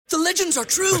The legends are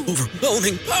true.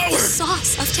 Overwhelming power!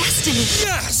 Sauce of destiny.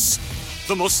 Yes!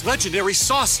 The most legendary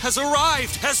sauce has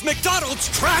arrived as McDonald's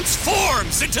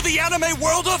transforms into the anime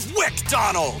world of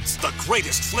WickDonald's. The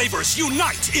greatest flavors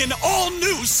unite in all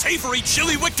new savory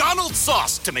chili McDonald's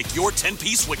sauce to make your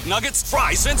 10-piece Wick Nuggets,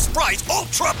 fries, and Sprite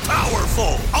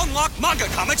ultra-powerful. Unlock manga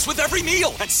comics with every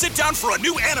meal and sit down for a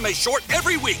new anime short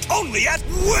every week only at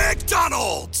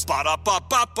WickDonald's.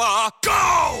 Ba-da-ba-ba-ba,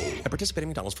 go! At participating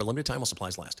McDonald's for a limited time while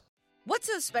supplies last. What's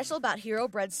so special about Hero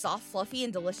Bread's soft, fluffy,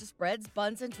 and delicious breads,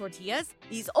 buns, and tortillas?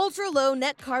 These ultra-low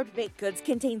net-carb baked goods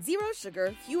contain zero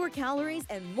sugar, fewer calories,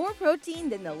 and more protein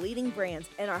than the leading brands,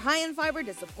 and are high in fiber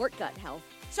to support gut health.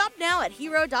 Shop now at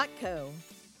hero.co.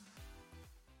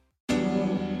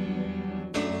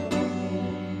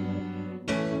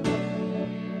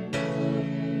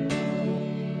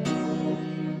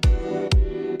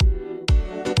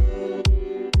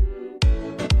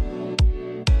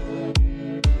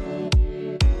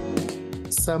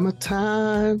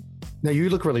 Summertime. Now you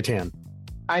look really tan.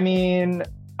 I mean,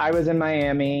 I was in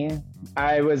Miami.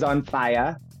 I was on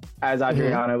fire, as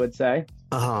Adriana would say.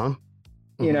 You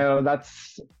know,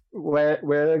 that's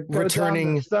where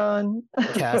returning sun.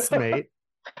 Castmate.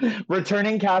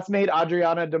 Returning castmate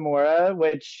Adriana Demora,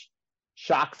 which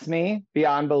shocks me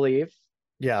beyond belief.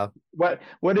 Yeah.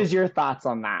 What is your thoughts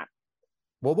on that?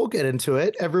 Well, we'll get into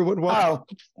it. Everyone, welcome.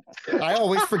 I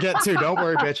always forget too. Don't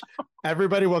worry, bitch.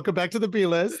 Everybody, welcome back to the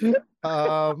B-List.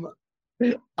 I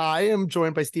am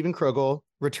joined by Stephen Krugle,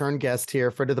 return guest here,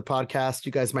 friend of the podcast.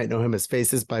 You guys might know him as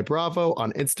Faces by Bravo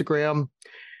on Instagram.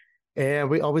 And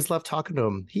we always love talking to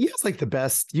him. He has like the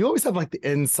best. You always have like the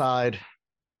inside.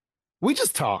 We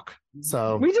just talk.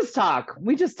 So we just talk.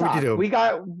 We do. We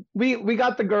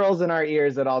got the girls in our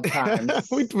ears at all times.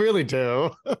 We really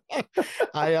do.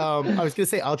 I was gonna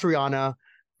say Adriana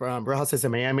from Real Housewives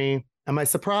of Miami. Am I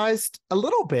surprised? A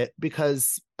little bit,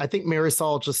 because I think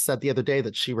Marisol just said the other day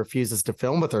that she refuses to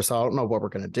film with her, so I don't know what we're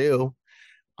gonna do.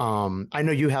 I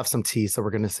know you have some tea, so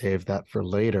we're gonna save that for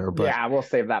later. But yeah, we'll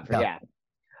save that for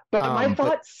But my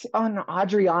thoughts on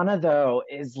Adriana though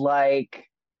is like,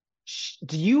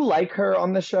 do you like her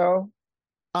on the show?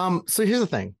 So here's the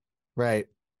thing, right?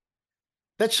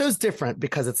 That show's different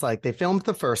because it's like they filmed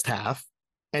the first half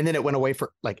and then it went away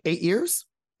for like 8 years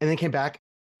and then came back.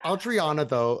 Adriana,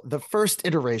 though, the first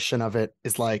iteration of it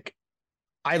is like,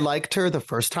 I liked her the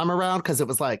first time around because it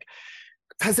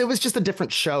was just a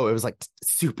different show. It was like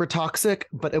super toxic,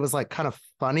 but it was like kind of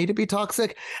funny to be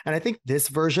toxic. And I think this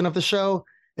version of the show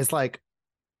is like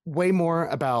way more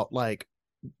about like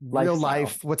real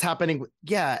life, what's happening.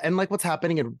 Yeah. And like what's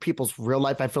happening in people's real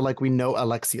life. I feel like we know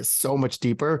Alexia so much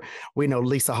deeper. We know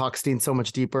Lisa Hochstein so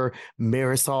much deeper.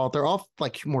 Marisol, they're all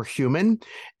like more human.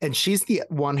 And she's the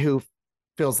one who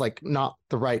feels like not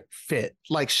the right fit.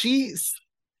 Like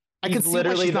I can see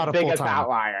literally she's not the biggest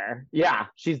outlier. Yeah.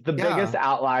 She's the biggest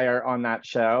outlier on that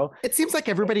show. It seems like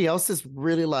everybody else is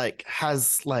really like,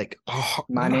 has like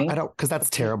money. I don't, because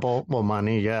that's terrible. Well,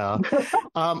 money. Yeah.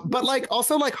 But like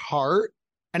also like heart.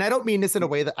 And I don't mean this in a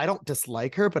way that I don't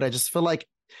dislike her, but I just feel like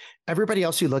everybody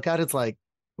else you look at, it's like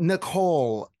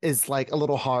Nicole is like a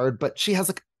little hard, but she has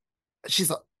a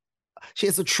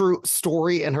true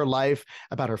story in her life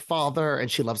about her father,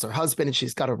 and she loves her husband, and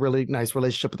she's got a really nice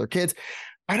relationship with her kids.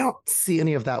 I don't see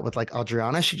any of that with like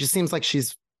Adriana. She just seems like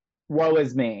she's woe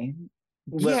is me.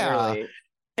 Literally. Yeah.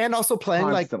 And also playing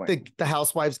constantly. Like the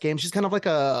housewives game. She's kind of like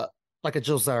a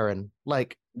Jill Zarin.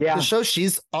 Like the show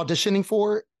she's auditioning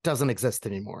for doesn't exist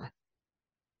anymore.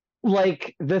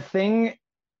 Like the thing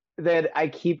that I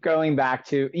keep going back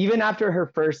to, even after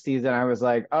her first season, I was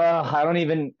like,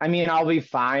 I'll be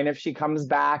fine if she comes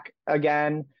back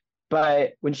again.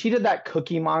 But when she did that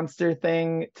Cookie Monster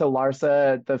thing to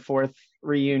Larsa at the 4th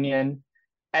reunion,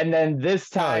 and then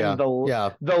this time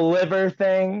the liver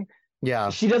thing,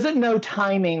 she doesn't know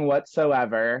timing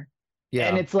whatsoever. Yeah.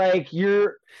 And it's like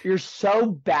you're so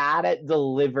bad at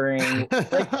delivering.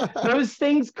 Like those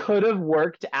things could have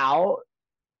worked out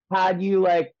had you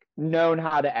like known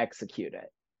how to execute it.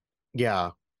 Yeah.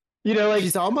 You know, like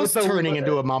she's almost turning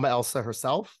into a Mama Elsa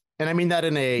herself. And I mean that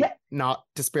in a not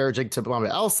disparaging to Mama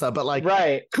Elsa, but like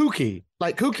kooky.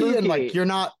 Like kooky and like you're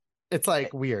not, it's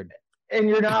like weird. And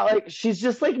you're not like, she's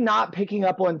just like not picking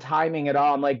up on timing at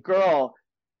all. I'm like, girl,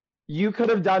 you could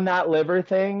have done that liver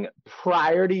thing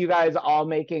prior to you guys all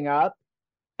making up,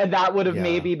 and that would have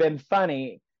maybe been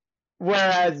funny.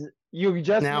 Whereas you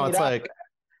just now it's like,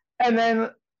 and then,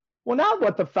 well, now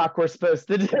what the fuck we're supposed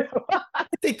to do? I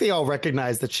think they all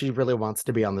recognize that she really wants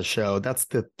to be on the show. That's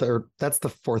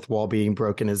the fourth wall being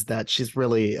broken, is that she's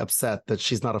really upset that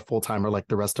she's not a full-timer like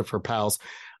the rest of her pals.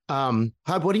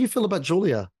 What do you feel about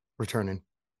Julia returning?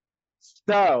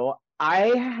 So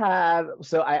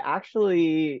I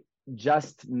actually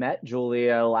just met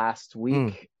Julia last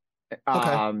week. Okay.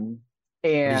 What did you think?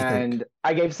 And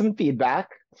I gave some feedback.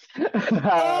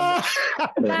 Of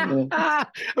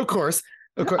course.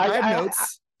 I have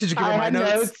notes. Did you give her my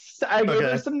notes? I gave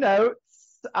her some notes.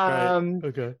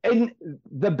 Okay. And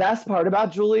the best part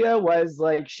about Julia was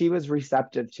like she was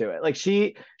receptive to it. Like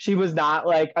she was not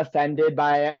like offended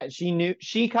by it.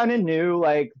 She kind of knew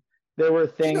like there were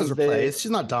things she knows her place.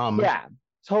 She's not dumb. Yeah,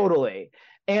 totally.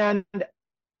 And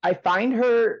I find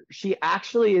she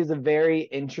actually is a very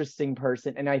interesting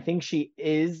person. And I think she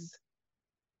is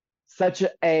such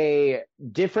a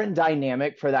different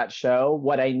dynamic for that show.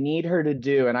 What I need her to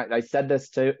do, and I said this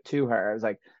to her, I was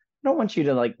like, I don't want you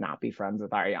to like not be friends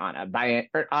with Ariana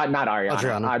not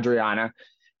Ariana, Adriana,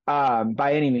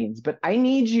 by any means, but I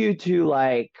need you to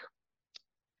like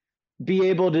be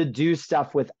able to do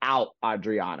stuff without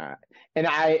Adriana. And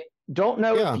I don't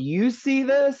know if you see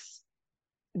this,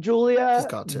 Julia,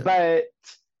 but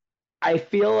I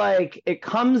feel like it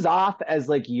comes off as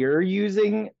like you're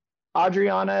using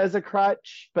Adriana as a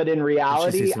crutch, but in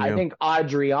reality, I think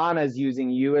Adriana is using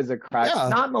you as a crutch,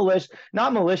 not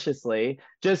maliciously,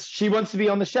 just she wants to be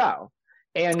on the show.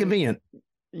 And it's convenient.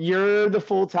 You're the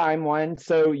full-time one,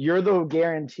 so you're the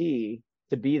guarantee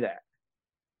to be there,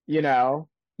 you know?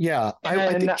 Yeah,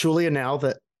 I think Julia now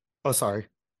that, sorry.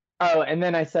 Oh, and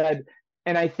then I said,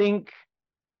 and I think,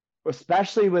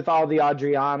 especially with all the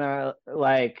Adriana,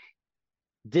 like,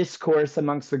 discourse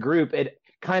amongst the group, it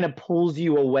kind of pulls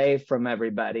you away from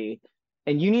everybody,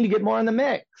 and you need to get more in the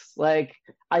mix. Like,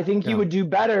 I think you would do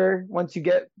better once you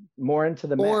get more into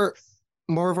the mix.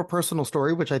 More of a personal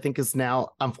story, which I think is now,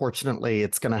 unfortunately,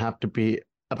 it's going to have to be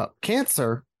about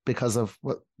cancer because of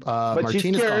what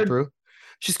Martina's gone through.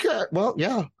 She's scared. Well,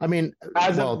 yeah. I mean,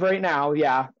 as of right now,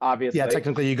 yeah, obviously. Yeah,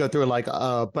 technically you go through like,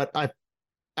 but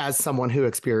as someone who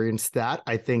experienced that,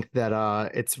 I think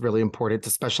that it's really important,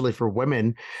 especially for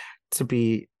women, to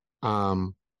be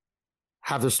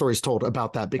have their stories told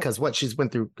about that, because what she's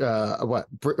went through,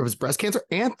 it was breast cancer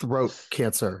and throat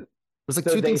cancer. It was like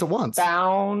two things at once.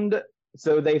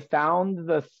 They found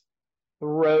the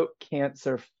throat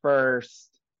cancer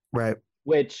first, right?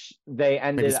 Which they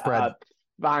ended up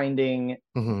finding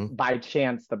by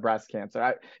chance the breast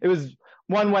cancer. It was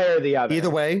one way or the other. Either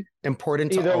way,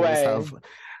 important to always have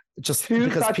just two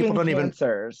because people don't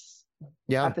cancers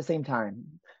at the same time.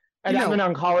 And I'm an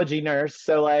oncology nurse,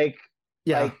 so like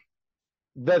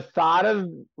the thought of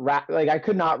I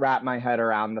could not wrap my head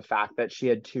around the fact that she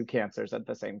had two cancers at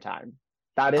the same time.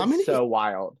 That is so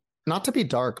wild. Not to be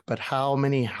dark, but how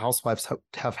many housewives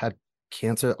have had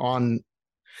cancer on,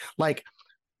 like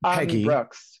Peggy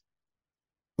Brooks?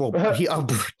 Well,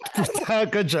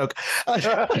 good joke.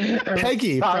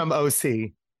 Peggy from OC.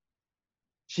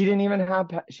 She didn't even have.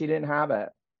 She didn't have it.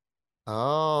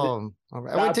 Oh, all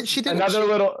right. Wait, she didn't.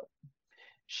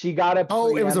 She got a.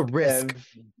 Oh, it was a risk.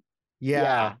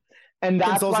 Yeah. And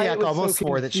that's why Zolciak it was almost so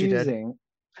swore that she did.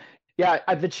 Yeah,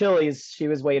 at the Chili's, she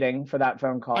was waiting for that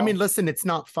phone call. I mean, listen, it's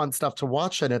not fun stuff to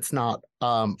watch, and it's not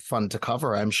fun to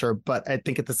cover, I'm sure. But I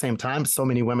think at the same time, so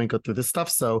many women go through this stuff.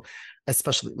 So,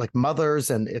 especially like mothers,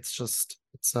 and it's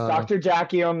Dr.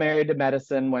 Jackie O, Married to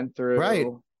Medicine, went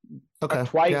through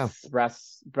twice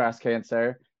breast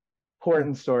cancer.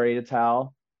 Important story to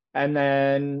tell. And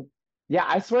then,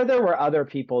 I swear there were other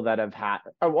people that have had.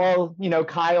 Well,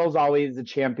 Kyle's always a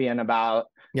champion about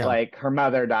like her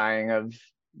mother dying of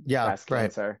breast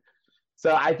cancer.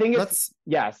 So I think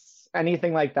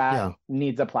anything like that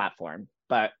needs a platform.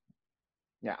 But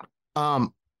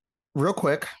real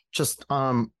quick, just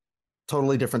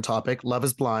totally different topic. Love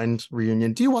is Blind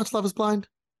reunion. Do you watch Love is Blind?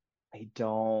 I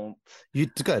don't.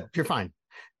 It's good. You're fine.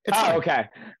 It's fine. Okay.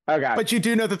 But you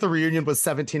do know that the reunion was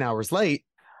 17 hours late.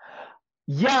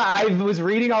 Yeah, I was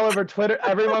reading all over Twitter.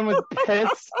 Everyone was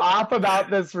pissed off about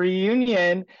this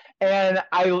reunion. And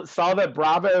I saw that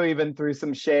Bravo even threw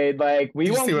some shade. Like,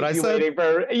 we won't keep you waiting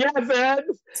for... Yes, Ed!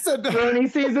 Bernie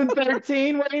season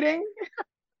 13 waiting?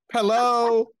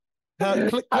 Hello?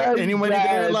 Click anybody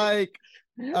there? Like,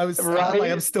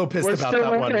 I'm still pissed about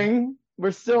that one.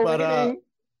 We're still waiting.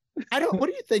 What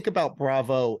do you think about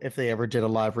Bravo if they ever did a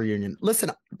live reunion? Listen,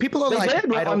 people are they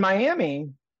did on Miami.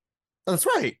 That's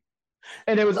right.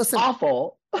 And it was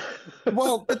awful.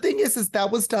 Well, the thing is that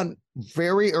was done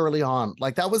very early on.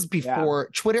 Like, that was before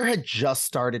Twitter had just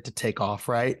started to take off,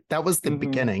 right? That was the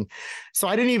beginning. So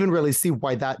I didn't even really see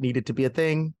why that needed to be a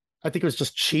thing. I think it was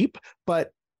just cheap,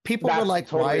 but people were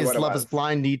like, why does Love is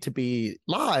Blind need to be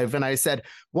live? And I said,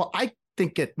 well, I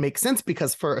think it makes sense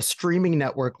because for a streaming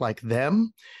network like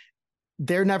them,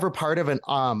 they're never part of an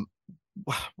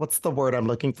what's the word I'm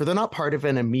looking for? They're not part of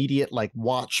an immediate like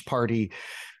watch party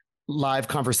live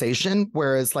conversation.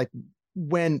 Whereas like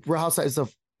when Real Housewives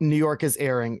of New York is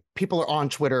airing, people are on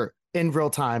Twitter in real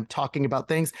time talking about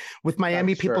things. With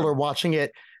Miami, people are watching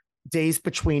it days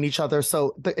between each other.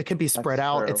 So it can be spread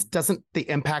out. It doesn't, the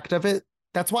impact of it.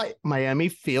 That's why Miami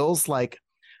feels like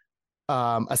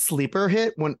a sleeper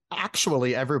hit when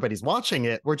actually everybody's watching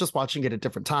it. We're just watching it at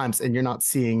different times and you're not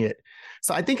seeing it.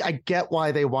 So I think I get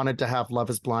why they wanted to have Love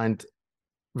is Blind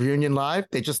reunion live.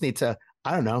 They just need to,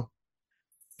 I don't know,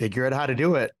 figure out how to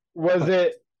do it. Was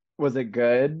it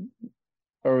good?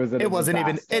 Or was it? It wasn't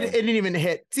even. It didn't even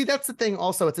hit. See, that's the thing.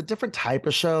 Also, it's a different type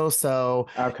of show, so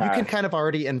you can kind of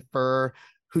already infer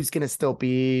who's going to still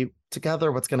be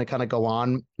together, what's going to kind of go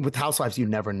on. With Housewives, you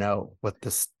never know what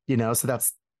this, So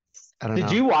that's. I don't know.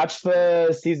 Did you watch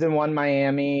the season 1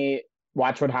 Miami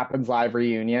Watch What Happens Live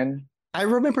reunion? I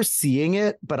remember seeing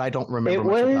it, but I don't remember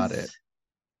much about it.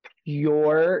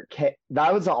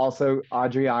 That was also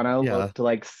Adriana looked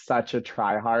like such a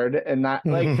tryhard, and that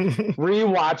like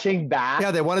rewatching back.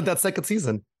 Yeah, they wanted that second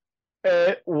season.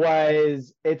 It's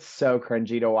so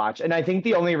cringy to watch. And I think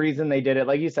the only reason they did it,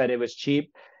 like you said, it was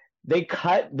cheap. They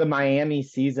cut the Miami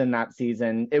season that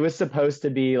season. It was supposed to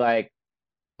be like,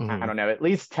 I don't know, at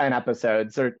least 10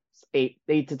 episodes or 8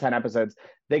 to 10 episodes.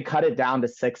 They cut it down to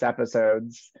 6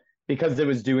 episodes because it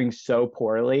was doing so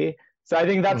poorly. So I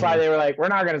think that's why they were like, we're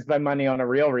not going to spend money on a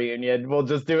real reunion. We'll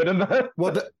just do it in the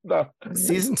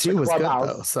season 2 was good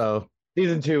though. So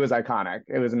season 2 was iconic.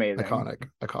 It was amazing.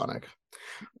 Iconic.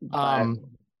 But,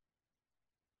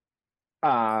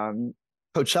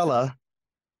 Coachella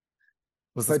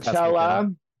was this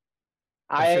Coachella.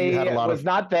 I was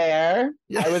not there.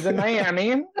 I was in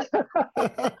Miami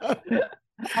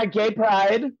at Gay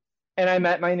Pride, and I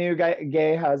met my new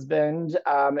gay husband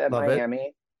at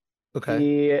Miami. Okay.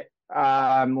 He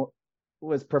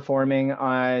was performing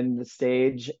on the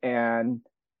stage, and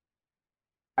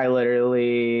I'm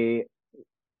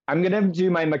gonna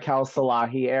do my Mikel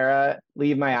Salahi era,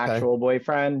 leave my actual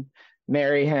boyfriend,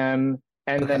 marry him,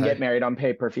 and then get married on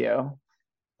pay-per-view.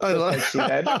 I love like she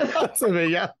did. That's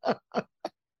amazing, yeah.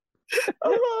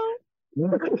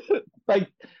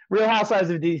 Like Real Housewives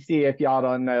of DC, if y'all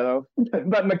don't know,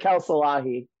 but Mikel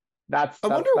Salahi. That's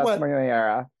my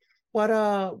era.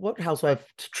 What housewife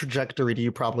trajectory do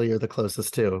you probably are the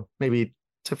closest to? Maybe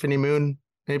Tiffany Moon,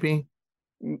 maybe?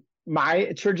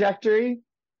 My trajectory?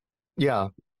 Yeah.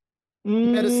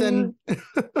 Medicine.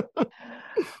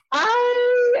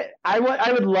 I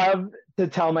would love to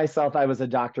tell myself I was a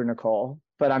Dr. Nicole,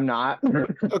 but I'm not.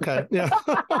 Okay. Yeah.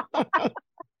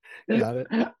 Got it.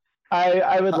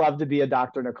 I would love to be a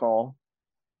Dr. Nicole.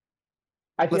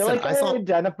 I feel like I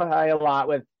identify a lot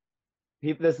with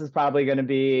people. This is probably going to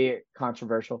be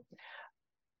controversial.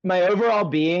 My overall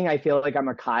being, I feel like I'm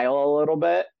a Kyle a little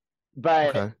bit,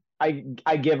 but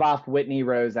I give off Whitney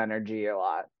Rose energy a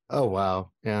lot. Oh,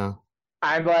 wow. Yeah.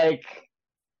 I'm like,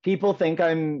 people think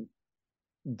I'm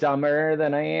dumber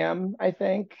than I am, I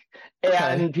think.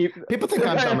 And people think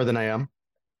I'm dumber than I am.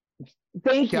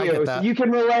 Thank you. So you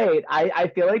can relate.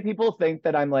 I feel like people think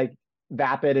that I'm like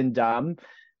vapid and dumb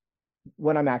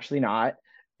when I'm actually not.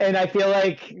 And I feel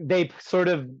like they sort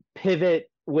of pivot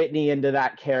Whitney into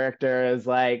that character as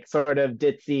like sort of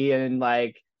ditzy and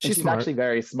like she's actually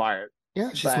very smart.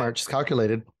 Yeah, she's smart. She's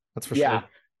calculated. That's for sure.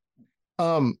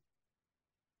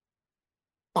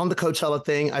 On the Coachella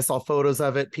thing, I saw photos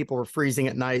of it. People were freezing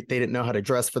at night. They didn't know how to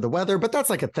dress for the weather, but that's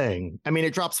like a thing. I mean,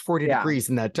 it drops 40 degrees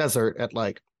in that desert at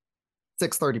like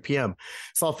 6:30 p.m.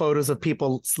 Saw photos of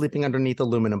people sleeping underneath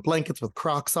aluminum blankets with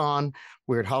Crocs on,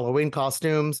 weird Halloween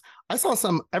costumes. I saw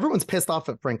everyone's pissed off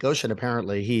at Frank Ocean,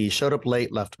 apparently. He showed up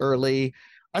late, left early.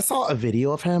 I saw a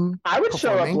video of him. I would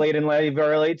show up late and leave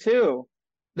early too.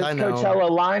 This Coachella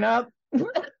lineup.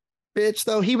 Bitch,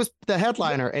 though, he was the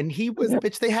headliner and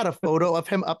bitch, they had a photo of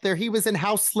him up there. He was in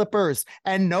house slippers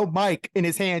and no mic in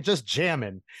his hand, just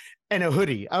jamming and a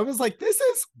hoodie. I was like, this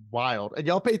is wild. And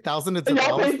y'all pay thousands of dollars.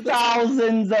 Y'all pay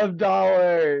thousands of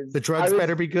dollars. The drugs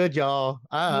better be good, y'all.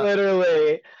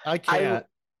 Literally. I can't.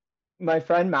 My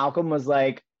friend Malcolm was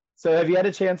like, so have you had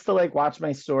a chance to like watch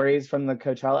my stories from the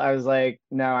Coachella? I was like,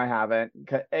 no, I haven't.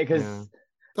 Because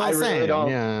I really don't.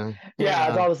 Yeah,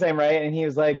 it's all the same, right? And he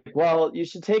was like, well, you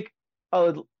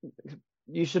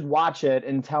should watch it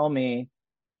and tell me,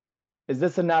 is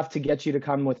this enough to get you to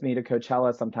come with me to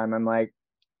Coachella sometime? I'm like,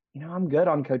 I'm good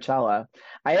on Coachella.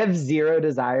 I have zero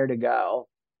desire to go.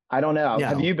 I don't know. Yeah.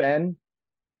 Have you been?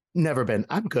 Never been.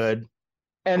 I'm good.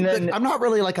 And I'm not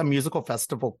really like a musical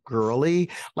festival girly.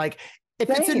 Like if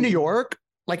it's in New York,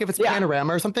 Like if it's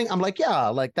Panorama or something, I'm like, yeah,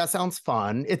 like that sounds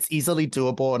fun. It's easily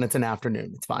doable and it's an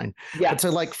afternoon. It's fine. Yeah. But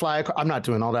to like fly, I'm not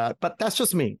doing all that. But that's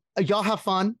just me. Y'all have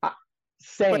fun.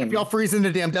 Same. But if y'all freeze in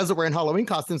the damn desert wearing Halloween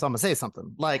costumes, I'm gonna say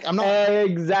something. Like I'm not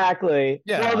exactly.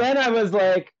 Yeah. Well, then I was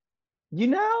like,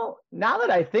 now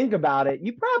that I think about it,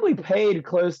 you probably paid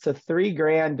close to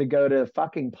 $3,000 to go to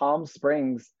fucking Palm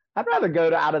Springs. I'd rather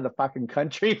go out of the fucking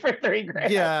country for $3,000.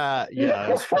 Yeah,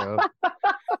 that's true.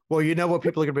 Well, you know what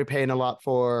people are going to be paying a lot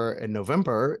for in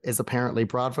November is apparently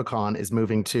BroadwayCon is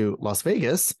moving to Las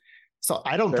Vegas. So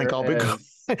I don't think I'll be going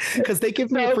because they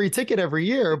give me a free ticket every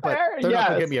year, but they're not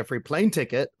going to give me a free plane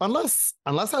ticket unless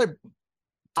I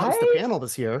host the panel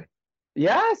this year.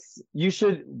 Yes, you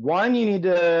should. One, you need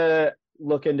to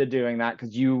look into doing that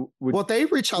because you would. Well, they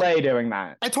reach out doing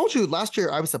that. I told you last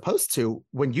year I was supposed to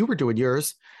when you were doing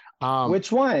yours.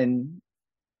 Which one?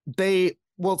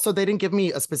 So they didn't give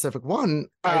me a specific one.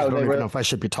 I don't even know if I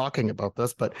should be talking about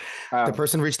this, but the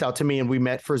person reached out to me and we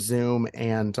met for Zoom,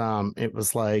 and it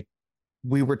was like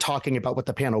we were talking about what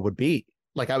the panel would be.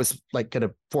 Like I was like going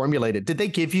to formulate it. Did they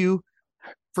give you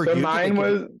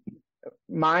mine?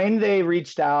 They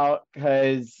reached out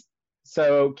because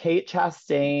Kate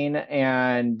Chastain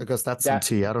and because that's some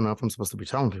tea. I don't know if I'm supposed to be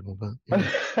telling people, but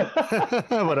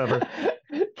whatever.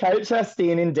 Kate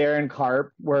Chastain and Darren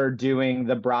Karp were doing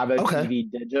the Bravo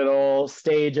TV digital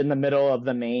stage in the middle of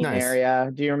the main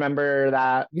area. Do you remember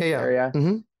that area?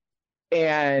 Mm-hmm.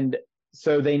 And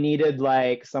so they needed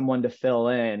like someone to fill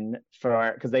in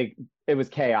for because it was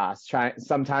chaos.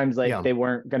 Sometimes they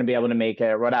weren't going to be able to make it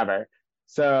or whatever.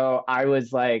 So I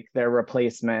was like their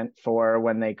replacement for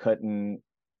when they couldn't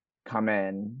come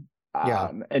in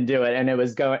and do it. And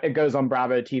it goes on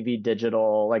Bravo TV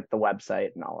digital, like the website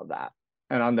and all of that.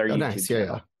 And on their YouTube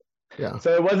channel. Yeah.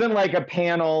 So it wasn't like a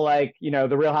panel like,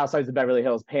 the Real Housewives of Beverly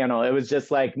Hills panel. It was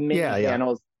just like mini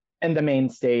panels in the main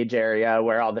stage area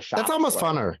where all the shots That's almost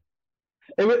funner.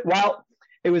 It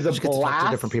was a blast.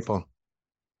 To different people.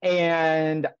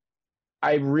 And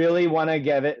I really want to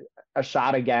give it a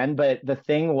shot again. But the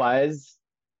thing was,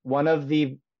 one of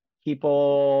the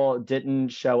people didn't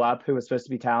show up who was supposed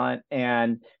to be talent.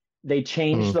 And they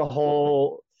changed the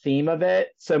whole theme of it,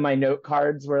 so my note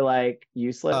cards were like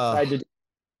useless.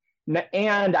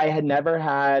 And I had never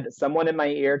had someone in my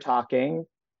ear talking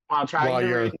while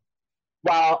trying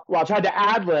to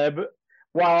ad lib,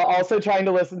 while also trying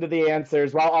to listen to the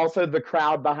answers, while also the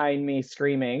crowd behind me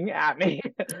screaming at me.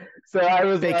 So I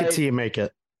was make it till you make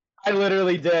it. I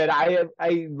literally did. I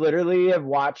literally have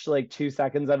watched like 2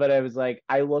 seconds of it. I was like,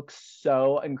 I look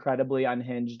so incredibly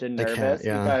unhinged and nervous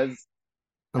because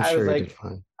I was like,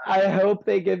 I hope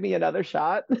they give me another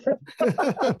shot.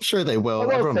 I'm sure they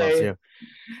will. Everyone loves you.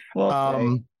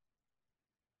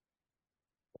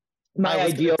 My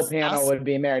ideal panel would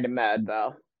be Married to Med,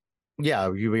 though. Yeah,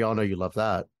 we all know you love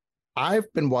that.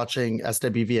 I've been watching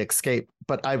SWV Escape,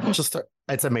 but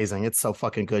it's amazing. It's so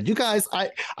fucking good. You guys,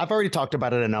 I've already talked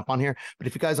about it enough on here, but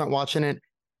if you guys aren't watching it,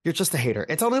 you're just a hater.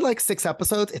 It's only like 6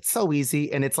 episodes. It's so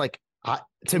easy, and it's like,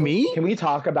 to me, can we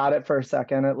talk about it for a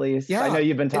second at least? Yeah, I know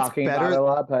you've been talking about it a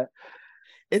lot, but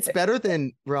it's better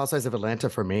than Real Housewives of Atlanta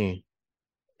for me.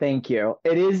 Thank you.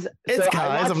 It is. It's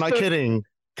guys. I'm not kidding,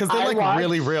 because they're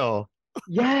really real.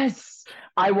 Yes,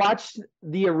 I watched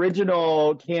the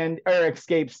original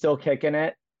Escape, still kicking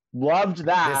it. Loved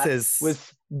that.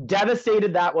 Was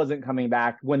devastated that wasn't coming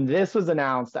back. When this was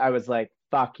announced, I was like,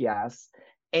 "Fuck yes!"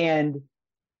 And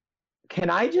can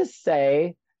I just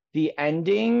say, the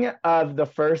ending of the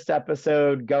first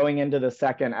episode going into the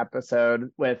second episode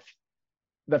with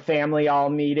the family all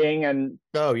meeting and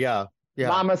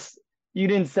Mama, you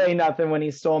didn't say nothing when he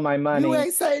stole my money. You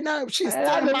ain't say no. She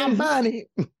stole my money.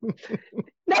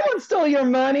 No one stole your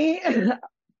money.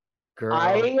 Girl.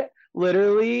 I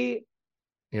literally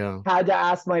had to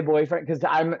ask my boyfriend, because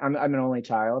I'm an only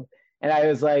child, and I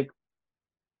was like,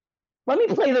 let me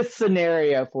play this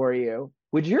scenario for you.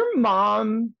 Would your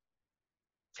mom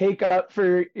take up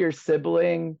for your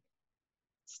sibling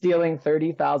stealing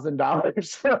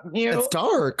 $30,000 from you? It's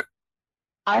dark.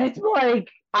 I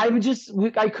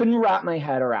couldn't wrap my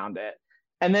head around it.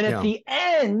 And then at the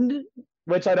end,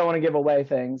 which I don't want to give away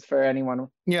things for anyone.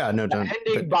 Yeah, no, don't.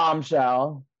 Ending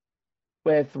bombshell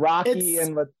with Rocky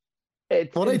and with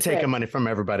they taking money from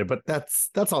everybody, but that's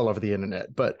all over the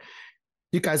internet. But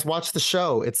you guys watch the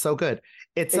show. It's so good.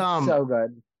 It's so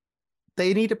good.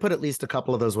 They need to put at least a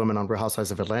couple of those women on Real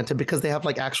Housewives of Atlanta, because they have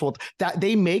like that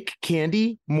they make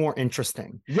Candy more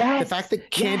interesting. Yes. The fact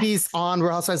that Candy's on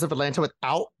Real Housewives of Atlanta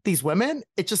without these women,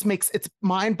 it's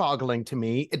mind-boggling to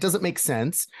me. It doesn't make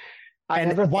sense. And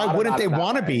never why thought wouldn't about they it that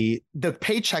want to way. be? The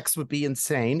paychecks would be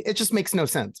insane. It just makes no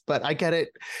sense, but I get it.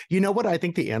 You know what I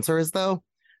think the answer is, though?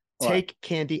 What? Take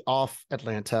Candy off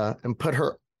Atlanta and put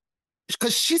her,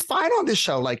 because she's fine on this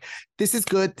show. Like, this is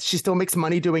good. She still makes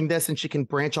money doing this and she can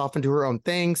branch off and do her own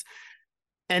things.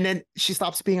 And then she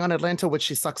stops being on Atlanta, which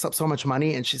she sucks up so much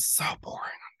money, and she's so boring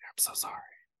on there. I'm so sorry.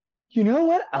 You know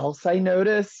what else I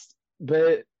noticed?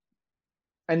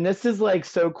 And this is like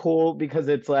so cool because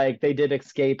it's like they did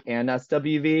Escape and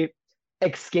SWV.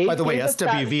 Escape. By the way, gave us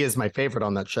SWV is my favorite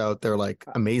on that show. They're like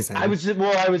amazing. I was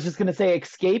just gonna say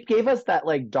Escape gave us that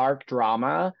like dark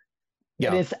drama. Yeah.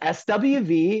 And it's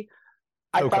SWV.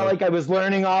 I Okay. felt like I was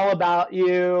learning all about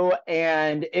you,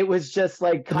 and it was just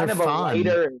like And kind they're of a fun.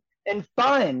 lighter and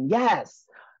fun, yes.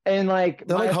 And like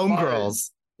They're like my heart-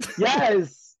 homegirls.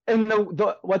 yes. And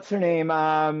the what's her name?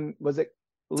 Was it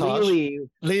Tosh? Lily?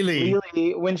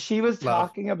 Lily. When she was Love.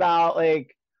 talking about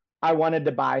like I wanted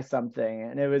to buy something,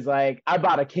 and it was like I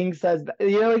bought a king size.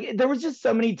 You know, like there was just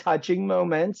so many touching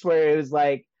moments where it was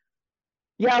like,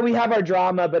 yeah, we have our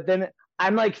drama, but then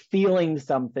I'm like feeling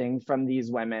something from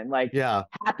these women, like Yeah.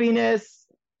 happiness,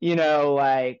 you know,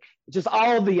 like just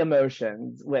all of the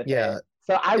emotions with Yeah. it.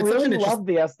 So I It's such really an interest- love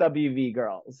the SWV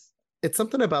girls. It's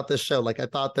something about this show. Like, I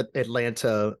thought that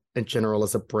Atlanta in general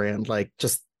as a brand, like,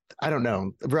 just, I don't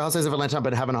know. Real Housewives of Atlanta I've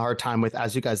been having a hard time with,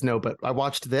 as you guys know, but I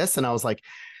watched this and I was like,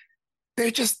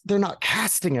 they're not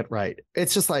casting it right.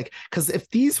 It's just like, because if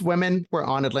these women were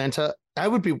on Atlanta, I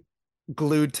would be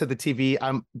glued to the TV.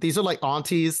 These are like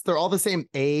aunties. They're all the same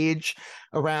age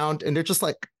around, and they're just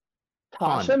like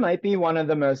Tasha fun. might be one of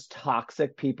the most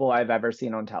toxic people I've ever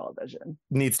seen on television.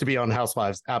 Needs to be on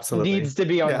Housewives. Absolutely. Needs to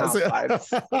be on Yes.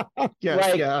 Housewives. Yes,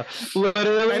 Like, yeah.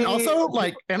 Literally.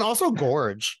 And also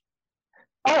Gorge.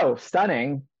 Oh,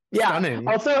 stunning. Yeah. Stunning.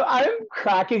 Also, I'm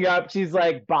cracking up. She's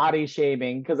like body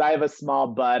shaming because I have a small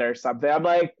butt or something. I'm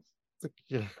like,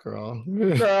 Yeah, girl.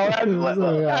 girl,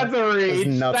 that's a reach.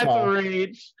 nuts That's small. a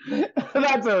reach.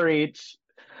 That's a reach.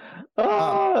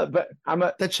 But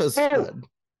That show's Hey. good.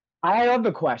 I have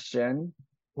a question.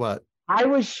 What? I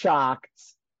was shocked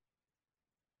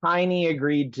Tiny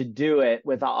agreed to do it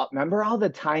with remember all the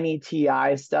Tiny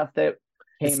TI stuff that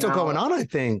came It's still out? going on, I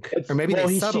think. Or maybe they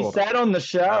she settled. said on the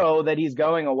show that he's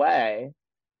going away.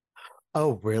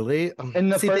 Oh, really? In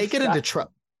the See, they first get se- into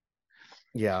trouble.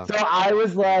 Yeah. So I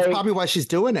was like, That's probably why she's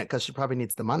doing it, because she probably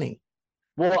needs the money.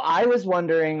 well, I was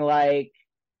wondering, like,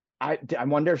 I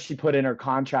wonder if she put in her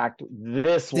contract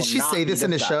this. Did she say this in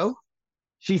the show?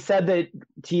 She said that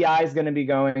TI is going to be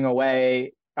going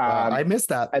away. I missed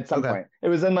that. At some point. It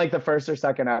was in like the first or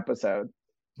second episode.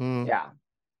 Hmm. Yeah.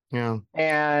 Yeah.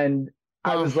 And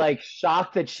I was like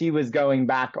shocked that she was going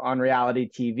back on reality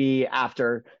TV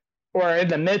after or in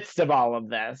the midst of all of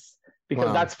this, because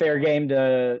Wow. that's fair game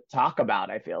to talk about,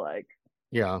 I feel like,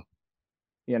 Yeah.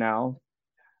 you know?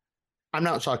 I'm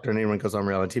not shocked when anyone goes on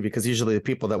reality TV, because usually the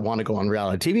people that want to go on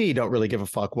reality TV don't really give a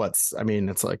fuck it's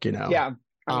like, you know. Yeah.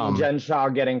 I mean, Jen Shaw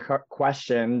getting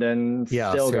questioned and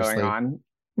Yeah, still seriously. going on.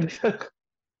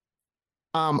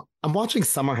 I'm watching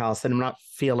Summer House and I'm not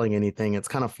feeling anything. It's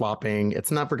kind of flopping.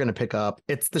 It's never going to pick up.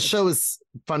 The show is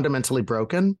fundamentally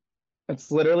broken.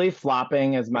 It's literally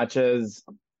flopping as much as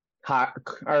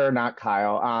not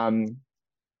Kyle.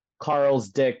 Carl's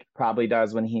dick probably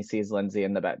does when he sees Lindsay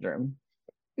in the bedroom.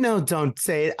 No, don't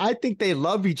say it. I think they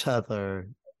love each other.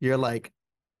 You're like,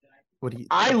 what do you?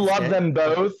 I love them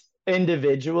both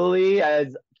individually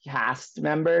as cast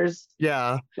members.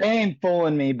 Yeah. They ain't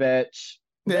fooling me, bitch.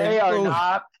 They are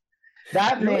not.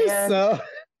 That man.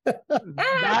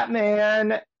 That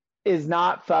man is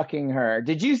not fucking her.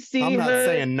 Did you see I'm not her?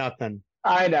 saying nothing.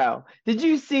 I know. Did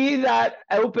you see that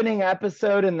opening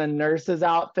episode in the nurse's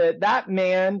outfit? That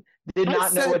man did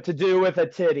not know what to do with a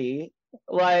titty.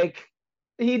 Like,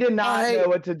 he did not know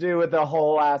what to do with a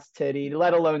whole ass titty,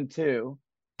 let alone two.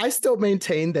 I still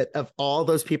maintain that of all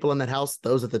those people in that house,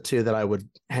 those are the two that I would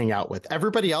hang out with.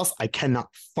 Everybody else, I cannot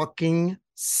fucking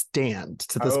stand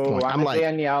to this point. I'm like,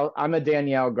 Danielle. I'm a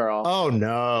Danielle girl. oh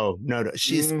no.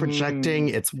 She's projecting.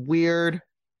 It's weird.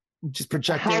 She's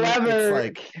projecting. However, it's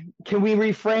like, can we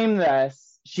reframe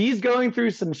this? She's going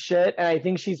through some shit, and I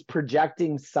think she's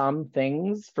projecting some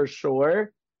things for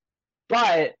sure.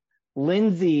 But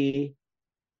Lindsay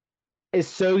is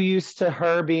so used to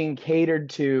her being catered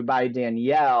to by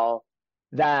Danielle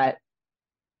that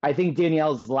I think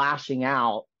Danielle's lashing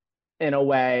out in a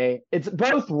way. It's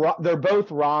both they're both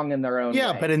wrong in their own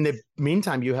way. but in the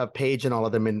meantime, you have Paige and all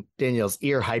of them in Danielle's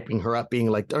ear hyping her up, being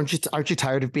like, aren't you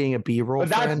tired of being a B-roll But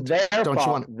that's friend? their Don't fault.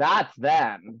 you want? That's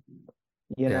them.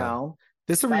 You know.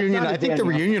 This That's reunion, not a I think the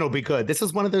Danielle. reunion will be good. This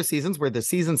is one of those seasons where the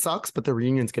season sucks, but the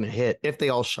reunion's going to hit if they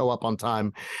all show up on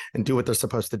time and do what they're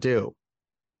supposed to do.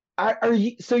 Are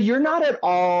you? So you're not at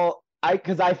all.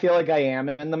 Because I feel like I am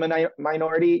in the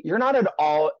minority. You're not at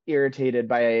all irritated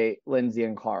by Lindsay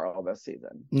and Carl this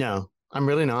season. No, I'm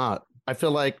really not. I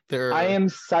feel like they're I am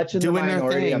such in the doing their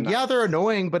minority. thing. Yeah, they're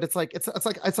annoying, but it's like,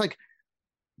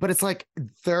 but it's like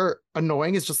they're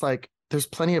annoying is just like, there's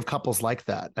plenty of couples like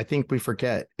that. I think we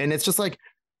forget. And it's just like,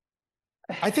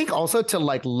 I think also to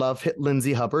like love hit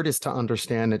Lindsay Hubbard is to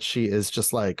understand that she is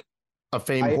just like a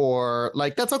fame whore.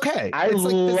 Like, that's okay. I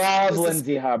love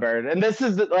Lindsay Hubbard. And this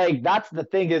is like, that's the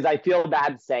thing is I feel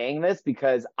bad saying this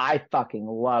because I fucking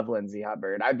love Lindsay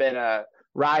Hubbard. I've been a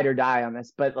ride or die on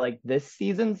this, but like this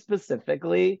season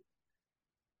specifically,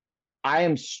 I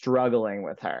am struggling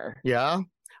with her. Yeah.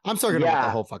 I'm struggling with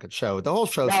the whole fucking show. The whole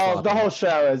show. No, the whole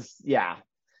show is,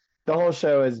 the whole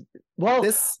show is, well,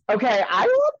 okay. I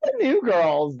love the new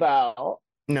girls though.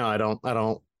 No, I don't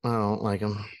like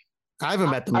them. I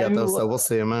haven't met them yet, though, so we'll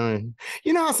see them. I mean,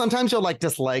 you know how sometimes you'll like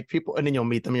dislike people and then you'll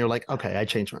meet them and you're like, okay, I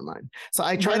changed my mind. So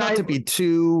I try not to be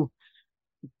too.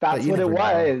 That's what it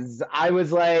was. I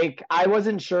was like, I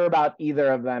wasn't sure about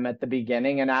either of them at the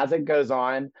beginning. And as it goes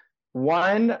on,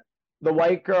 the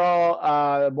white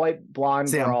girl, white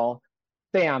blonde girl,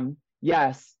 Sam,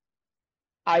 yes.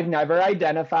 I've never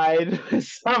identified with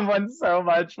someone so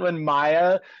much when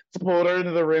Maya pulled her into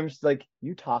the room. She's like,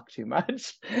 you talk too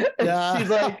much.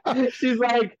 And she's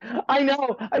like, I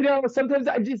know. Sometimes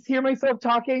I just hear myself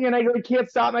talking and I can't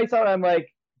stop myself. I'm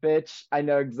like, bitch, I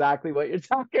know exactly what you're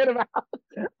talking about.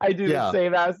 I do the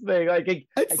same ass thing. Like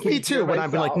it's me too when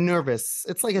I'm like nervous.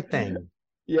 It's like a thing.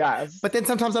 Yes. But then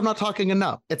sometimes I'm not talking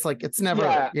enough. It's like, it's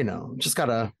never, just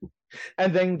gotta.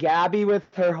 And then Gabby with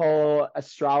her whole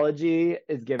astrology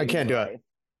is giving. I can't do it.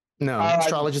 No,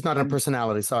 astrology is not a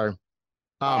personality. Sorry.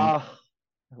 I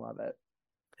love it.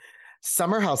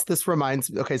 Summer House. This reminds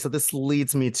me. Okay, so this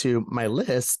leads me to my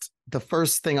list. The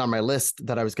first thing on my list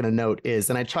that I was going to note is,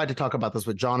 and I tried to talk about this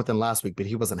with Jonathan last week, but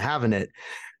he wasn't having it.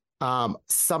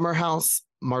 Summer House,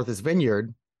 Martha's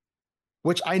Vineyard,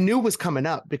 which I knew was coming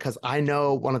up because I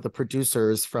know one of the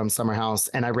producers from Summer House,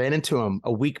 and I ran into him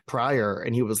a week prior,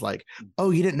 and he was like,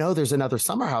 oh, you didn't know there's another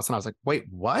Summer House? And I was like, wait,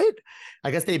 what? I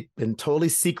guess they've been totally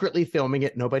secretly filming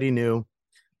it. Nobody knew.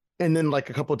 And then like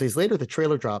a couple of days later, the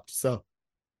trailer dropped. So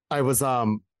I was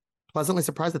pleasantly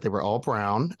surprised that they were all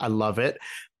brown. I love it.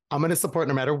 I'm going to support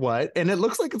no matter what. And it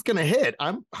looks like it's going to hit.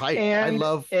 I'm hyped. And I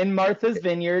love in Martha's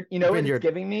Vineyard, it's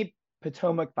giving me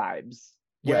Potomac vibes.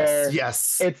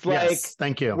 Yes. It's like,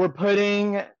 thank you.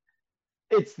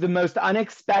 It's the most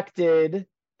unexpected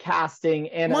casting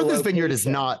in Martha's Vineyard is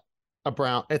not a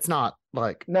brown. It's not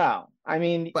like. No, I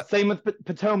mean, same with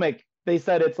Potomac. They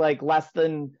said it's like less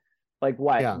than like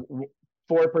what?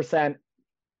 4%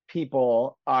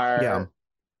 people are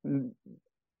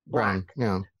brown.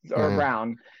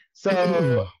 Brown.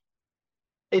 So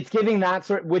it's giving that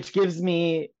which gives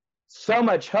me so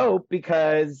much hope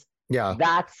because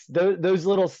that's those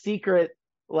little secret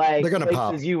like they're gonna places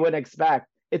pop. You wouldn't expect.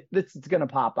 It's gonna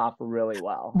pop off really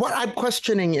well. What I'm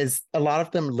questioning is a lot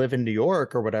of them live in New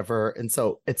York or whatever, and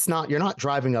so you're not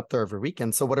driving up there every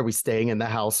weekend. So what are we staying in the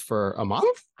house for a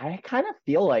month? I kind of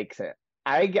feel like it.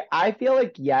 I feel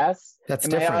like yes. That's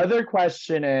and different. My other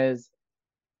question is,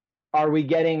 are we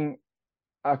getting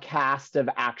a cast of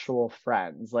actual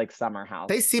friends like Summer House?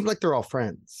 They seem like they're all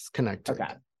friends connected.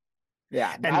 Okay.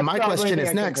 Yeah. And my question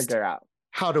is next,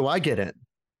 how do I get in?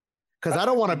 Because I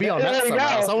don't want to be on that Summer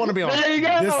House. I want to be on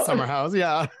this Summer House.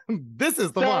 Yeah. This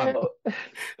is the one.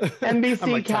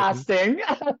 NBC casting.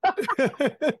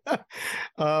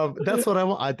 That's what I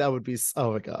want. That would be,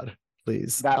 oh my God,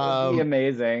 please. That would be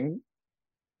amazing.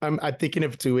 I'm thinking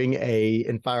of doing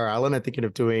in Fire Island.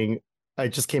 I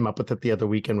just came up with it the other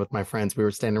weekend with my friends. We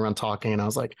were standing around talking and I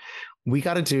was like, we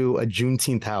got to do a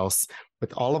Juneteenth house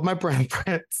with all of my brown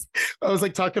friends. I was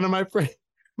like talking to my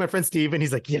friend Steve, and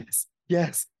he's like, yes.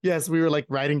 We were like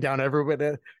writing down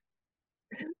everyone.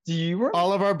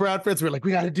 All of our brown friends were like,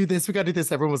 we got to do this.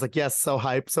 Everyone was like, yes, so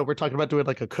hype. So we're talking about doing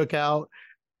like a cookout.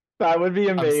 That would be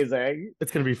amazing.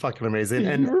 It's going to be fucking amazing.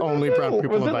 And only brown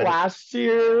people invited. Was it last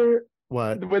year?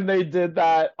 What? When they did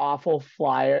that awful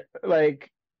flyer,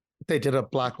 like they did a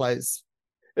Black Lives.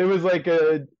 It was like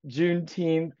a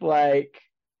Juneteenth, like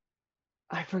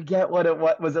I forget what it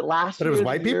was. It last year? But it was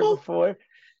white people before.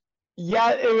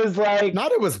 Yeah, it was like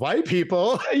it was white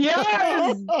people. Yes,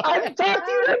 I thought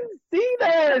you didn't see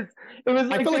this. It was.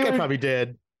 Like, I feel like I probably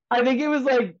did. I think it was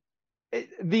like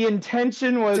the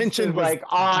intention was like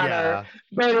honor,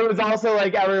 but it was also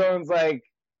like everyone's like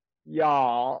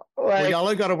y'all. Well, y'all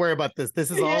ain't got to worry about this.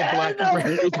 This is all Black and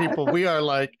British people. We are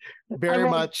like very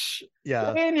much,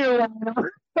 in your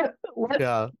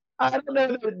yeah. I don't know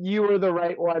that you were the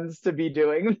right ones to be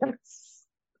doing this.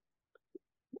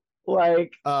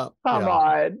 Like, come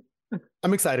on.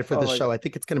 I'm excited for this show. God. I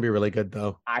think it's going to be really good,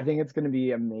 though. I think it's going to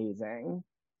be amazing.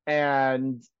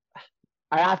 And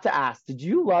I have to ask, did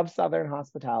you love Southern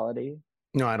Hospitality?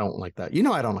 No, I don't like that. You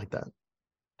know, I don't like that.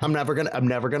 I'm never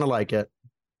gonna like it.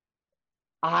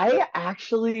 I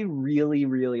actually really,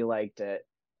 really liked it.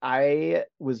 I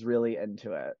was really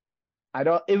into it.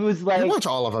 It was like. I watch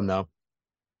all of them, though.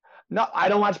 No, I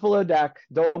don't watch Below Deck.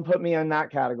 Don't put me in that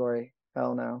category.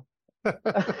 Hell no.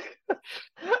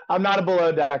 I'm not a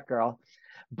Below Deck girl.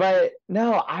 But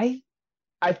no, I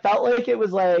felt like it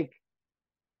was like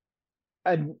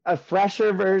a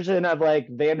fresher version of like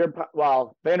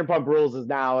Vanderpump Rules is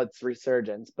now its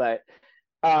resurgence, but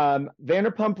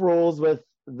Vanderpump Rules with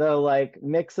the like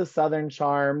mix of Southern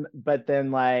charm, but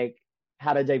then like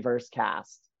had a diverse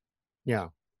cast. Yeah.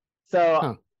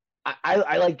 So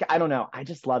I don't know. I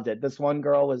just loved it. This one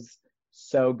girl was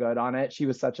so good on it. She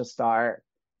was such a star.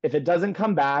 If it doesn't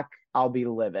come back, I'll be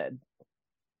livid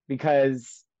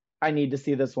because I need to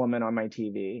see this woman on my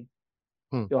TV.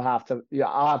 I'll have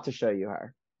to show you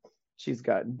her. She's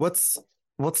good. What's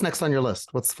next on your list?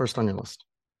 What's first on your list?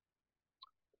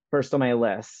 First on my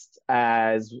list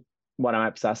as what I'm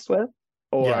obsessed with,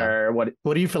 or what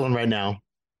are you feeling right now?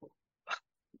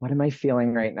 What am I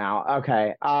feeling right now?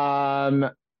 Okay.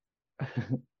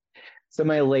 So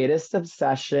my latest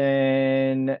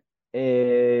obsession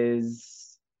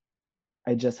is,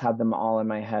 I just had them all in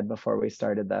my head before we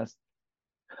started this.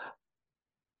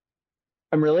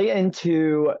 I'm really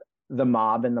into The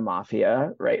Mob and the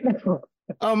Mafia right now.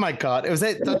 Oh my God.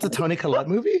 That's a Toni Collette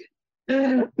movie?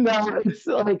 No, it's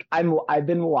like I've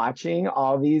been watching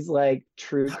all these like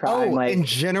true crime. In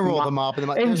general, The Mob and the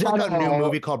Mafia. There's like a new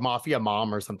movie called Mafia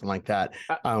Mom or something like that.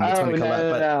 Toni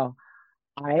Collette. No.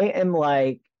 I am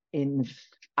like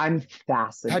I'm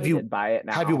fascinated by it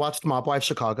now. Have you watched Mob Wives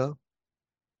Chicago?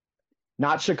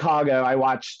 Not Chicago. I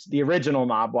watched the original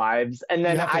Mob Wives, and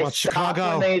then I stopped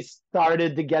Chicago when they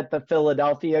started to get the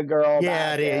Philadelphia girl.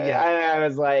 Yeah. I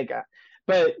was like,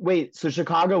 but wait, so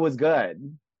Chicago was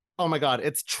good. Oh my God,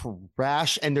 it's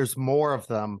trash, and there's more of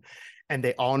them, and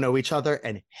they all know each other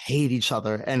and hate each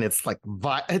other, and it's like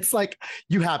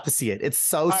you have to see it. It's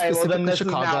so specific to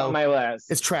Chicago. Is on my list.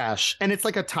 It's trash, and it's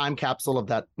like a time capsule of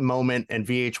that moment in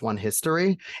VH1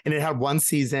 history, and it had one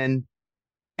season,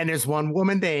 and there's one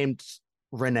woman named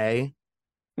Renee,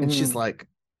 and she's like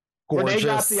gorgeous. Renee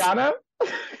Graziano?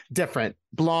 Different,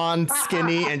 blonde,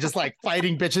 skinny, and just like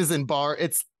fighting bitches in bar.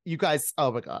 It's you guys.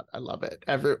 Oh my God, I love it.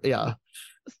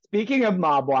 Speaking of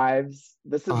Mob Wives,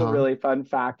 this is a really fun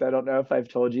fact. I don't know if I've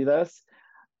told you this.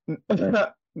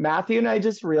 Matthew and I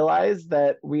just realized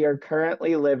that we are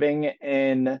currently living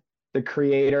in the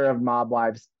creator of Mob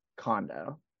Wives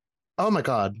condo. Oh my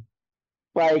God.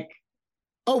 Like,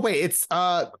 oh wait, it's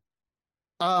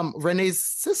Renee's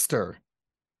sister.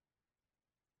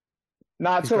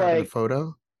 Not to like a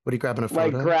photo. What are you grabbing a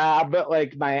photo? Like grab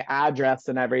like my address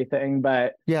and everything,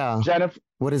 but Jennifer.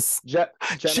 What is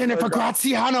Jennifer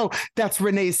Graziano? That's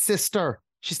Renee's sister.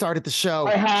 She started the show.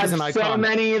 I had so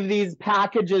many of these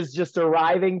packages just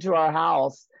arriving to our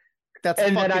house.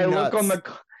 And then I look on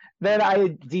then I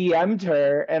DM'd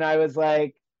her and I was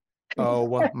like, oh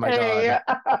my God.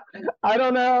 I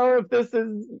don't know if this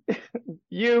is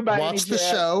you by Watch the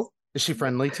show. Is she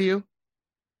friendly to you?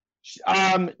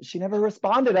 She never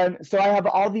responded, so I have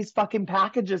all these fucking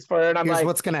packages for her, and Here's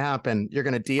what's gonna happen. You're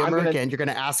gonna DM her again. You're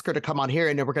gonna ask her to come on here,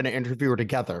 and then we're gonna interview her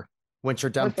together once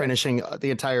you're done finishing the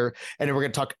entire. And then we're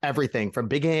gonna talk everything from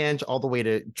Big Ange all the way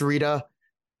to Drita.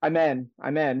 I'm in. I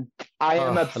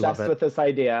am obsessed with this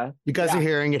idea. You guys are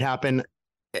hearing it happen.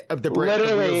 The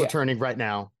wheels are turning right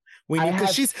now.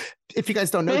 Because if you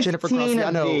guys don't know, Jennifer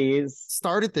Graziano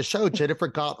started the show. Jennifer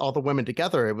got all the women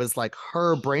together. It was like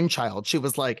her brainchild. She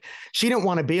was like, she didn't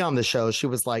want to be on the show. She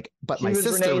was like, but my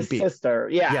sister would be. Sister.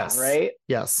 Yeah. Yes. Right.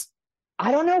 Yes.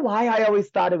 I don't know why I always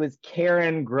thought it was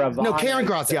Karen Graziano. No, Karen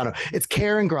Graziano. It's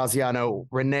Karen Graziano.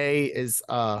 Renee is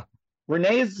Graziano.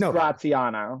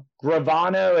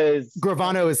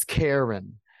 Gravano is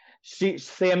Karen.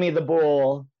 Sammy the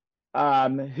Bull,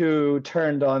 who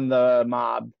turned on the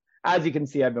mob. As you can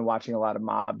see, I've been watching a lot of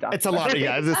mob documentaries. It's a lot of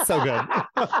it's so good.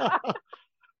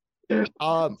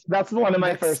 That's one of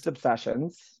my first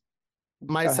obsessions.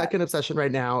 My second obsession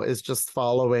right now is just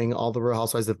following all the Real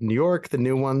Housewives of New York, the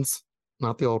new ones,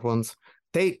 not the old ones.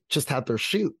 They just had their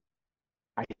shoot.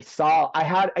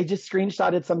 I just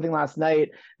screenshotted something last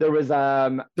night. There was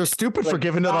they're stupid for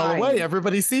giving it all away.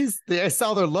 Everybody sees. I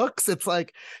saw their looks. It's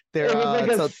like they're it was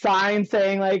like a sign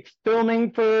saying like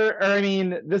filming for, or I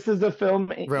mean, this is a film,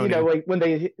 Roni. you know, like when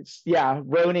they,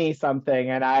 Roni something,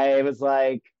 and I was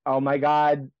like, oh my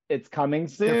God, it's coming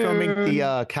soon. They're filming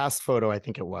the cast photo, I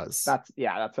think it was. That's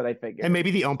what I figured. And maybe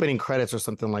the opening credits or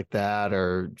something like that,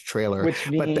 or trailer.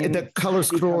 Which but the color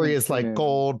story is like soon.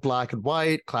 gold, black and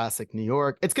white, classic New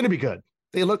York. It's going to be good.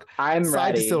 They look, I'm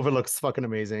Side ready. to Silver looks fucking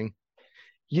amazing.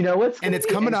 You know what's and it's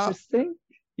coming up.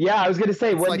 Yeah, I was going to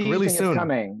say, when like do you really think soon. It's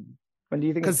coming? When do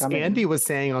you think it's coming? Because Andy was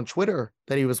saying on Twitter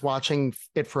that he was watching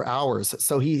it for hours.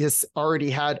 So he has already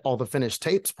had all the finished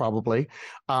tapes probably.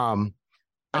 I mean,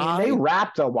 they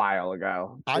wrapped a while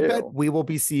ago. Too. I bet we will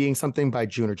be seeing something by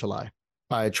June or July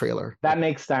by a trailer. That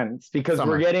makes sense because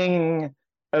Summer. we're getting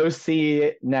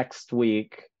OC next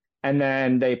week and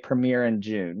then they premiere in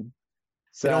June.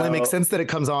 So it only makes sense that it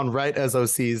comes on right as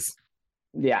OC's.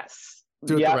 Yes.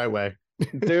 Do it the right way.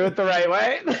 Do it the right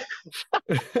way.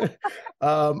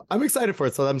 I'm excited for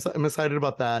it. So I'm excited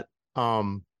about that.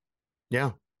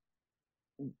 Yeah.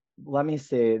 Let me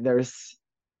see.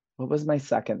 What was my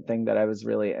second thing that I was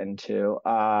really into?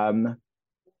 I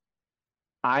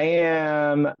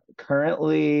am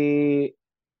currently,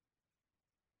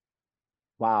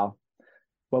 wow.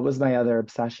 What was my other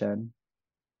obsession?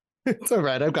 It's all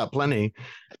right. I've got plenty.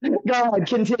 Go ahead,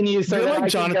 continue. So you're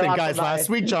like Jonathan, guys. Last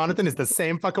week, Jonathan is the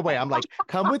same fucking way. I'm like,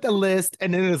 come with a list,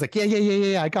 and then it was like,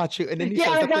 yeah, I got you. And then he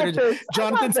shows up there. And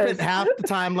Jonathan spent half the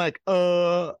time like,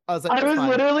 I was like, I was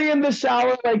literally in the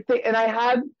shower, like, and I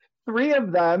had 3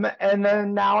 of them, and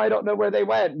then now I don't know where they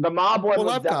went. The mob one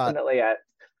was definitely it.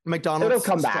 McDonald's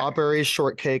strawberry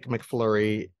shortcake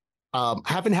McFlurry.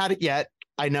 Haven't had it yet.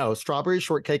 I know strawberry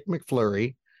shortcake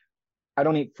McFlurry. I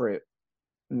don't eat fruit.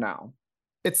 No,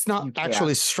 it's not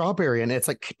actually strawberry, and it's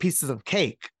like pieces of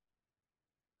cake.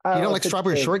 Oh, you don't like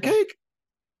strawberry shortcake?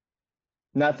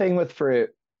 Nothing with fruit.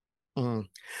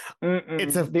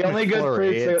 It's the only good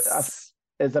fruit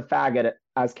is a faggot,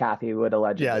 as Kathy would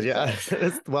allegedly. Yeah.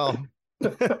 Well,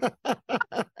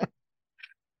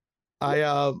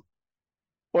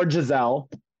 or Giselle,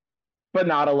 but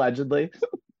not allegedly.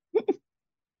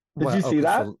 Did you see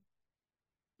that? So...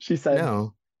 She said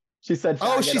no. She said,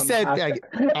 "Oh, she said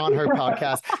on her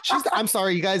podcast." I'm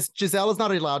sorry, you guys. Giselle is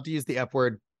not allowed to use the F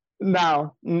word.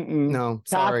 No, no,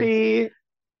 sorry.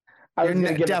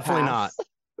 Kathy, definitely not.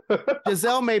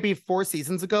 Giselle, maybe 4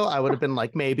 seasons ago, I would have been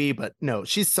like maybe, but no,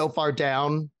 she's so far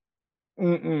down.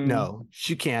 No,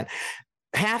 she can't.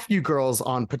 Half you girls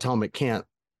on Potomac can't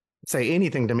say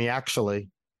anything to me. Actually,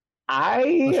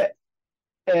 I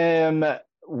am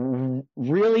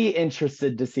really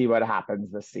interested to see what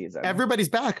happens this season. Everybody's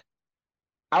back.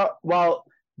 Well,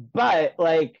 but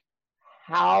like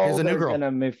how they're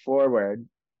gonna move forward.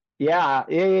 Yeah.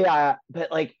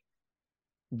 But like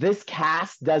this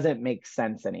cast doesn't make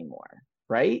sense anymore,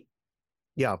 right?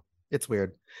 Yeah, it's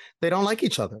weird. They don't like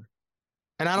each other.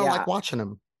 And I don't like watching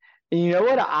them. You know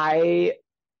what I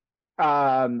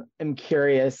am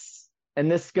curious,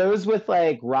 and this goes with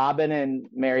like Robin and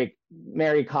Mary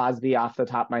Cosby off the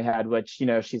top of my head, which, you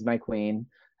know, she's my queen.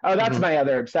 Oh, that's my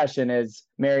other obsession is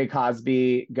Mary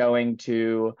Cosby going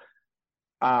to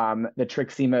the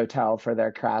Trixie Motel for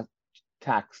their cast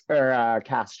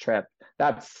trip.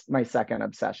 That's my second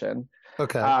obsession.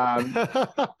 Okay.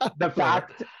 The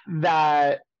fact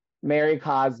that Mary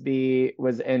Cosby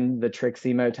was in the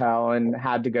Trixie Motel and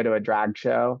had to go to a drag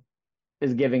show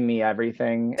is giving me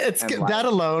everything. It's that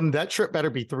alone. That trip better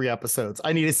be 3 episodes.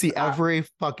 I need to see every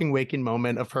fucking waking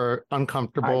moment of her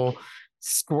uncomfortable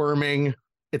squirming.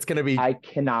 It's gonna be. I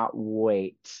cannot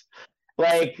wait.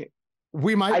 Like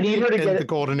we might be in the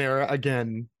golden era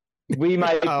again. We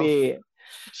might be.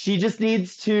 She just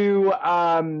needs to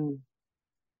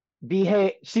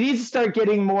behave. She needs to start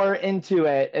getting more into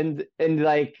it, and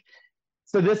like.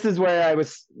 So this is where I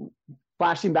was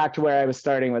flashing back to where I was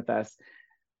starting with this.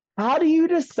 How do you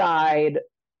decide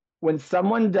when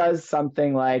someone does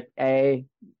something like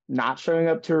not showing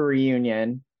up to a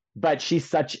reunion, but she's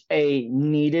such a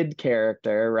needed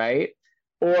character, right?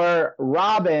 Or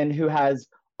Robin, who has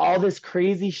all this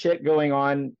crazy shit going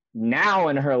on now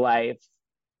in her life,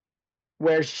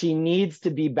 where she needs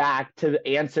to be back to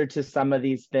answer to some of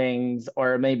these things,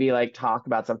 or maybe like talk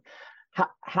about something.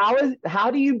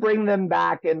 How do you bring them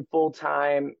back in full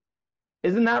time?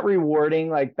 Isn't that rewarding,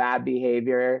 like bad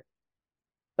behavior?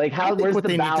 Like where's what the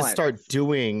they balance? need to start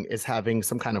doing is having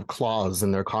some kind of clause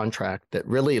in their contract that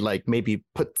really like maybe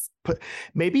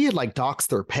maybe it like docks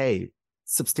their pay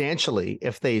substantially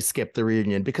if they skip the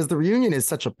reunion, because the reunion is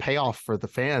such a payoff for the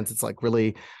fans. It's like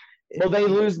really, Well, they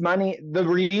lose money. The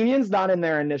reunion's not in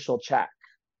their initial check.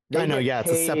 I know, yeah,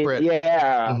 it's a separate.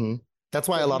 Yeah. Mm-hmm. That's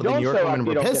why a lot of the don't New York show women up,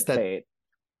 were you don't pissed get that. paid.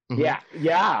 Mhm.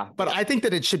 Yeah. But I think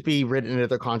that it should be written into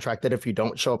their contract that if you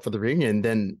don't show up for the reunion,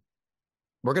 then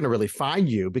we're going to really fine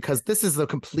you, because this is the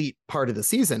complete part of the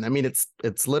season. I mean,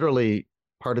 it's literally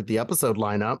part of the episode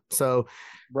lineup. So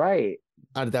right.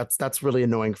 That's really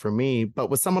annoying for me. But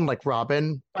with someone like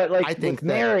Robin, But like I think with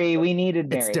Mary, we needed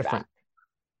Mary it's different.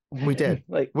 back. We did.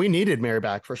 Like we needed Mary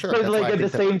back for sure. But That's like why I at the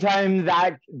think same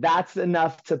time, that's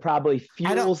enough to probably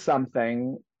fuel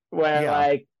something where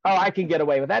like, oh, I can get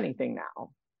away with anything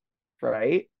now.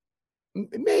 Right?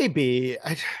 Maybe.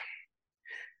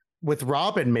 With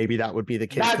Robin, maybe that would be the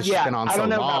case because she's been on so long. I don't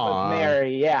know about with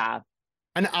Mary, yeah.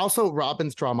 And also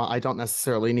Robin's drama, I don't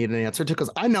necessarily need an answer to,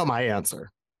 because I know my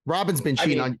answer. Robin's been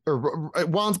cheating on, or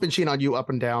Juan's been cheating on you up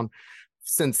and down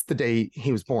since the day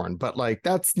he was born. But like,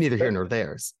 that's neither here nor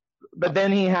theirs. But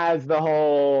then he has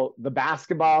the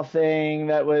basketball thing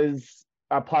that was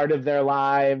a part of their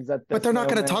lives. But they're not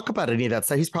going to talk about any of that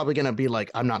stuff. He's probably going to be like,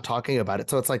 I'm not talking about it.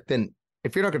 So it's like, then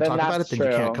if you're not going to talk about it, then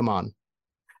you can't come on.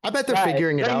 I bet they're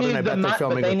figuring it out, and I bet they're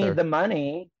filming. But they need the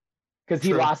money because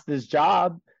he lost his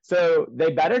job. So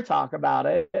they better talk about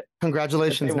it.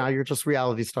 Congratulations. Now you're just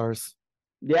reality stars.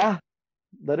 Yeah,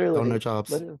 literally. No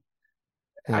jobs. Yeah.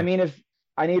 I mean, if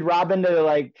I need Robin to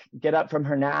like get up from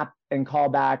her nap and call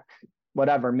back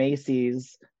whatever,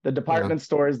 Macy's, the department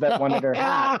stores that wanted her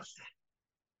hats,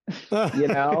 you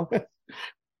know,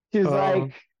 she's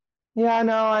like, yeah,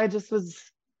 no, I just was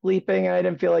sleeping and I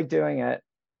didn't feel like doing it.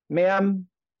 Ma'am,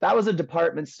 that was a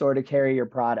department store to carry your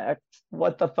product.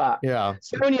 What the fuck? Yeah.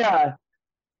 Sonia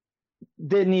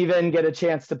didn't even get a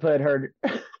chance to put her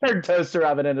toaster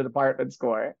oven in a department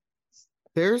store.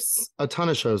 There's a ton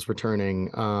of shows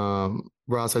returning. Real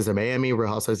Housewives of Miami, Real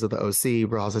Housewives of the OC,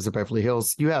 Real Housewives of Beverly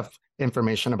Hills. You have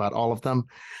information about all of them.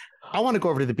 I want to go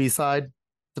over to the B-side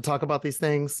to talk about these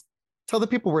things. Tell the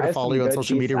people where to follow you on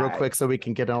social media real quick so we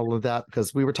can get all of that,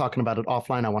 because we were talking about it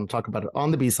offline. I want to talk about it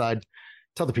on the B-side.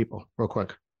 Tell the people real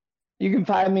quick. You can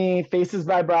find me Faces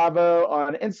by Bravo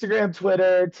on Instagram,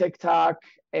 Twitter, TikTok,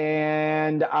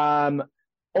 and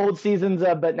old seasons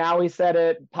of But Now We Said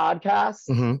It podcast.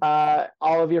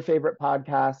 All of your favorite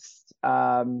podcasts,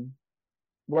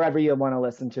 wherever you want to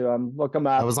listen to them, look them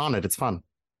up. I was on it. It's fun.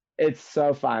 It's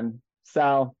so fun.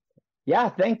 So yeah,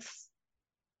 thanks.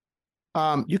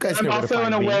 You guys I'm know where to find also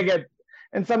in a me. wig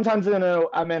and sometimes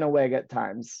I'm in a wig at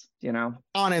times, you know.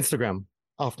 On Instagram.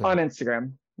 Often. On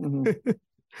Instagram.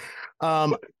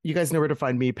 You guys know where to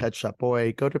find me, Pet Shop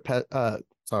Boy. Go to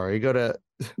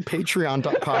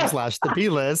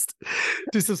patreon.com/thebList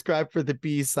to subscribe for the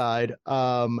B-side.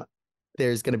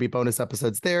 There's going to be bonus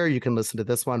episodes there. You can listen to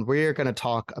this one. We're going to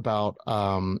talk about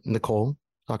Nicole,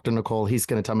 Dr. Nicole. He's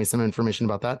going to tell me some information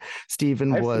about that.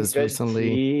 Stephen was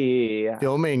recently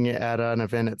filming at an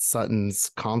event at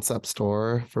Sutton's concept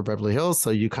store for Beverly Hills.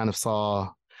 So you kind of saw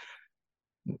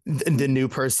the new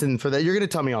person for that. You're going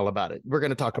to tell me all about it. We're going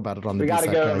to talk about it on the B-side. We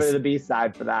got to go over to the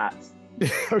B-side for that.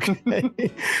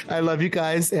 Okay. I love you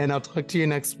guys, and I'll talk to you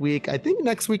next week. I think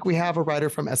next week we have a writer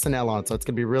from SNL on, so it's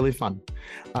going to be really fun.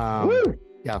 Yeah,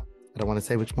 I don't want to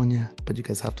say which one yet, but you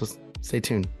guys have to stay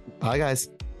tuned. Bye, guys.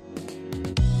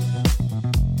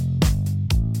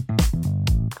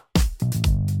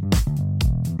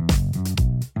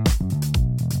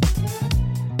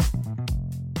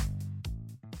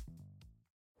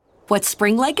 What's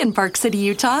spring like in Park City,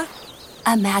 Utah?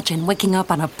 Imagine waking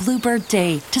up on a bluebird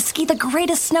day to ski the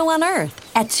greatest snow on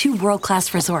Earth at 2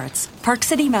 world-class resorts, Park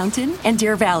City Mountain and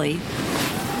Deer Valley.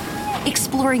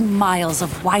 Exploring miles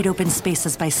of wide-open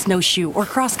spaces by snowshoe or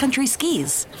cross-country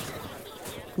skis.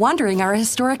 Wandering our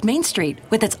historic Main Street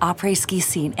with its après ski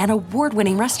scene and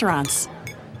award-winning restaurants.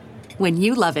 When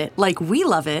you love it like we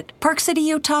love it, Park City,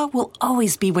 Utah will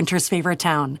always be winter's favorite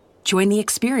town. Join the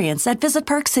experience at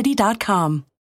visitparkcity.com.